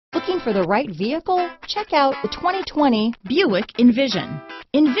Looking for the right vehicle? Check out the 2020 Buick Envision.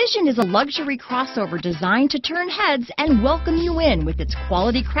 Envision is a luxury crossover designed to turn heads and welcome you in with its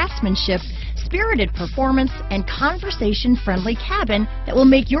quality craftsmanship, spirited performance, and conversation-friendly cabin that will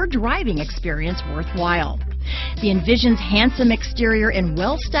make your driving experience worthwhile. The Envision's handsome exterior and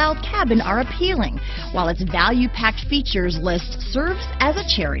well-styled cabin are appealing, while its value-packed features list serves as a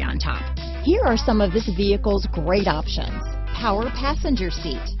cherry on top. Here are some of this vehicle's great options: power passenger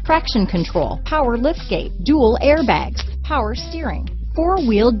seat, traction control, power liftgate, dual airbags, power steering,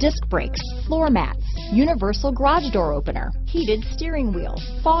 four-wheel disc brakes, floor mats, universal garage door opener, heated steering wheel,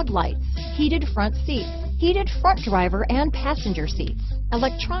 fog lights, heated front seats, heated front driver and passenger seats,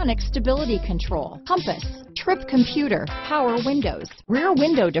 electronic stability control, compass, trip computer, power windows, rear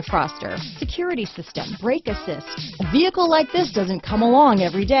window defroster, security system, brake assist. A vehicle like this doesn't come along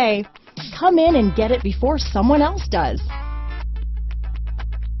every day. Come in and get it before someone else does.